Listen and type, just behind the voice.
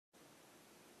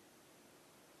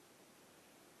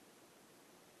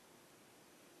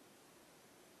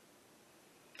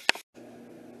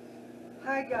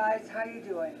Hi guys, how you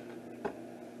doing?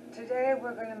 Today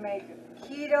we're going to make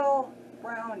keto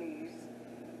brownies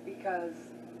because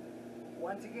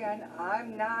once again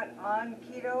I'm not on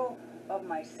keto, but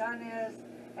my son is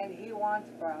and he wants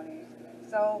brownies.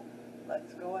 So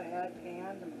let's go ahead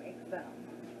and make them.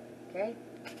 Okay?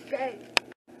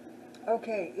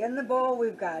 Okay, in the bowl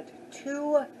we've got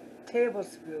 2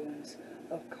 tablespoons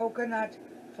of coconut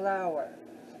flour.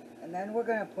 And then we're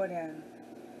going to put in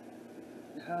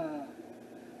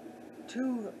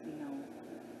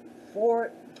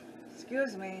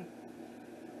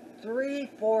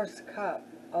 3/4 cup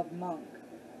of monk.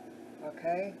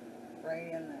 Okay?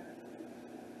 Right in there.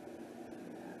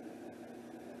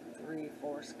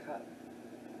 3/4 cup.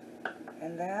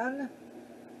 And then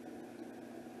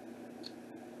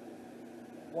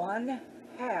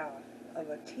 1/2 of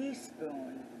a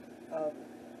teaspoon of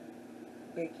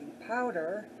baking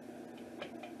powder,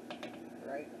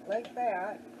 right like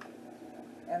that,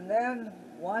 and then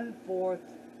 1/4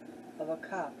 of a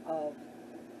cup of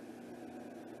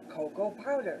cocoa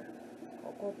powder.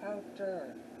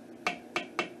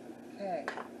 Okay,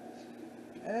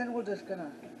 and then we're just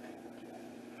gonna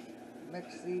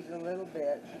mix these a little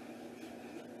bit.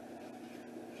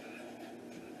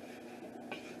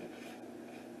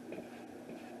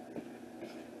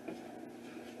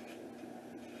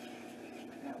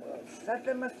 Now we'll set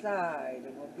them aside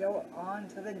and we'll go on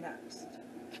to the next.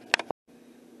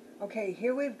 Okay,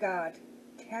 here we've got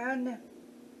 10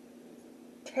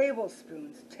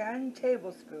 tablespoons,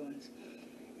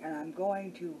 and I'm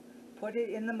going to put it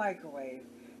in the microwave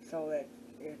so that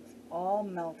it's all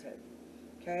melted.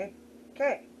 Okay?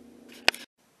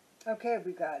 Okay,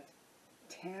 we got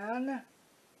 10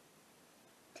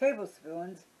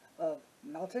 tablespoons of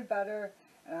melted butter,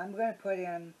 and I'm going to put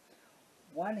in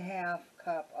 1/2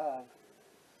 cup of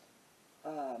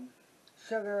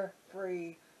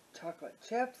sugar-free chocolate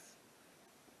chips,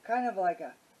 kind of like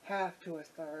a 1/2 to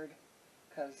 1/3,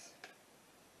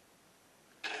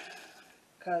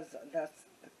 because that's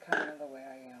kind of the way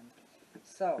I am.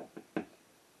 So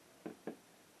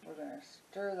we're going to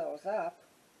stir those up.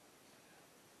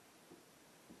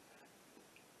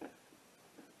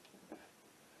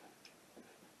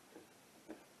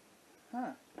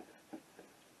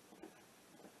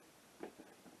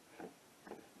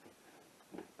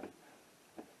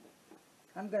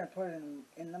 I'm going to put it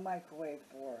in the microwave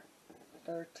for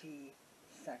 30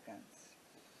 seconds.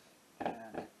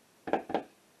 And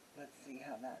let's see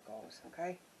how that goes,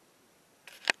 okay?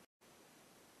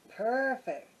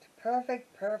 Perfect.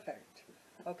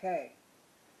 Okay,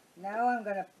 now I'm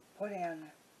going to put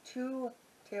in 2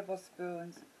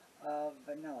 tablespoons of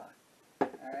vanilla.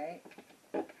 Alright,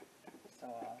 so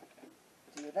I'll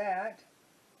do that.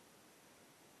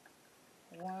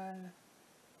 1,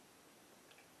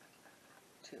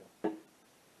 2.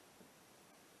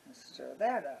 And stir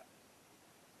that up.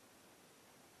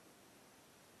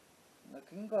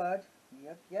 Looking good.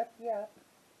 Yep.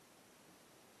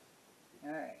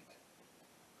 Alright,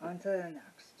 on to the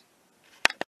next.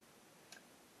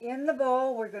 In the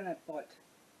bowl we're going to put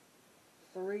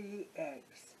 3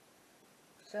 eggs,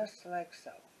 just like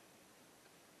so.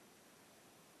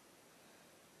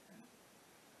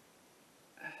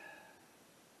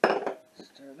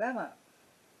 Stir them up.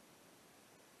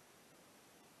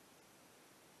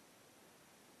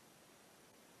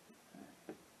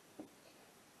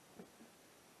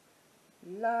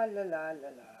 La.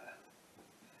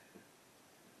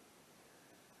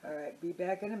 Alright, be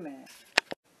back in a minute.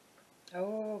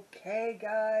 Okay,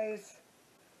 guys,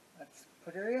 let's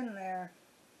put her in there.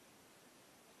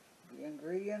 The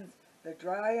ingredients, the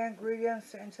dry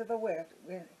ingredients into the wet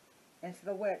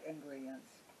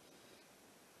ingredients.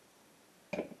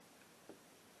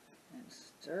 And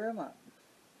stir them up.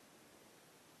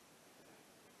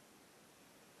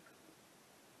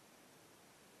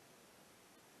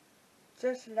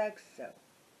 Just like so.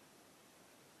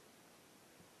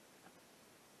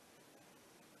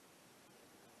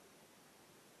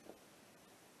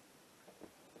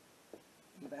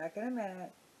 Be back in a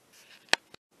minute.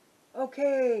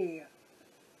 Okay,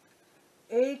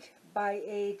 8 by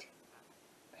 8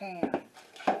 pan,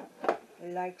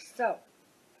 like so.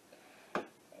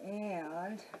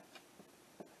 And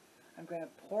I'm going to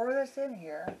pour this in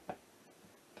here.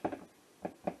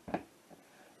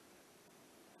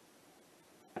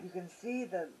 You can see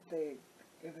that it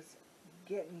was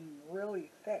getting really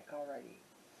thick already.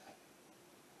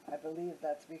 I believe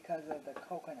that's because of the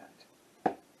coconut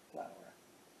flour.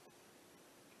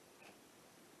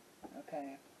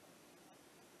 Okay.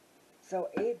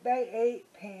 So 8 by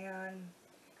 8 pan,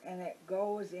 and it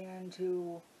goes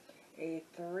into a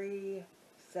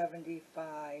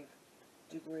 375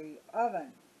 degree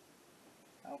oven.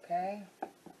 Okay?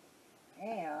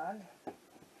 And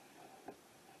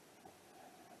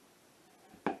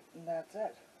that's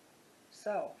it.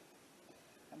 So,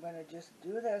 I'm going to just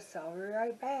do this. I'll be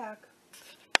right back.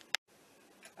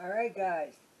 Alright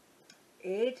guys,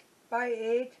 8 by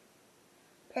 8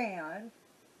 pan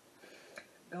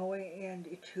going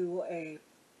into a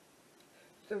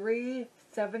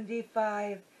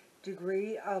 375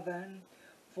 degree oven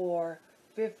for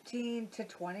 15 to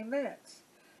 20 minutes.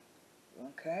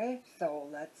 Okay, so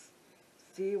let's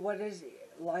see what it's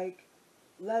like.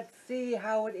 Let's see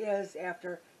how it is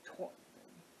after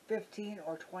 15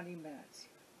 or 20 minutes.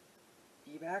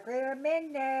 Be back in a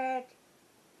minute.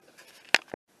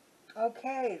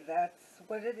 Okay, that's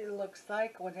what it looks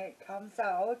like when it comes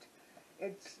out.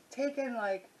 It's taken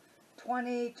like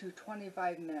 20 to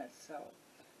 25 minutes,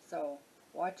 so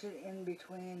watch it in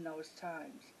between those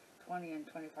times, 20 and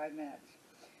 25 minutes.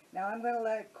 Now I'm going to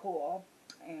let it cool,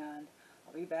 and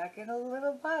I'll be back in a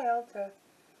little while to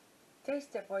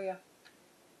taste it for you.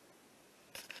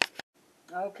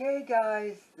 Okay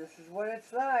guys, this is what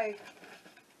it's like.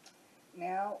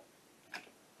 Now,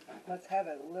 let's have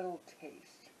a little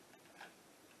taste.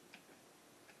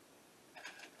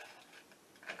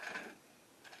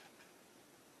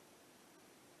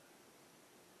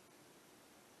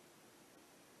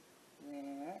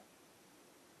 Yeah.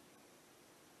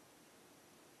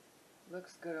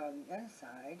 Looks good on the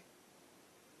inside.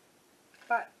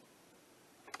 But,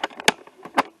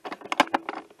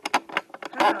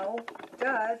 how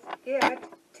does it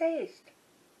taste?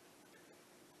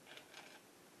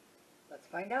 Let's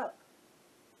find out.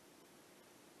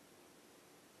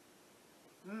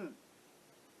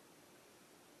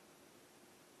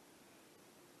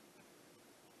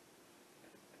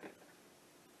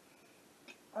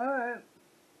 Alright.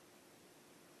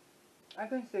 I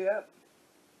can see it.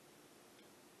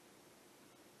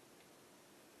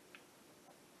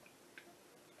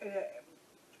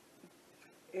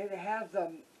 It has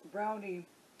a brownie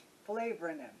flavor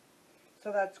in it.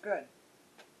 So that's good.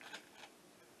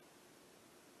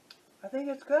 I think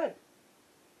it's good.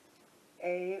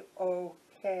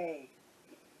 A-OK.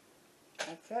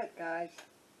 That's it, guys.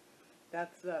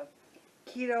 That's the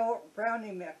keto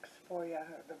brownie mix for you.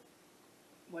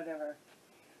 Whatever.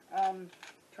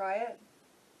 Try it.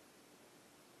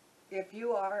 If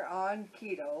you are on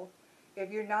keto,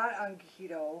 if you're not on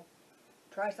keto,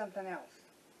 try something else.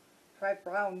 Try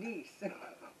brownies.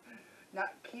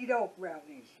 Not keto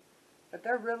brownies. But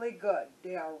they're really good.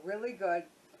 They are really good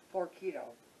for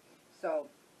keto. So,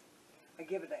 I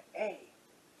give it an A.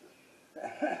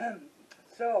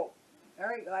 So,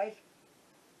 alright guys.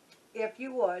 If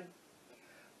you would,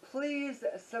 please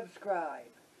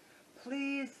subscribe.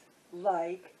 Please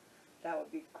like. That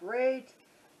would be great.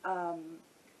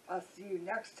 I'll see you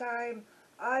next time.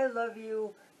 I love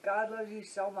you. God loves you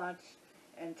so much.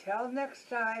 Until next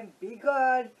time, be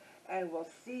good, and we'll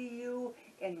see you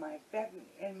in my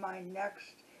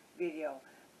next video.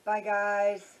 Bye,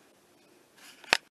 guys.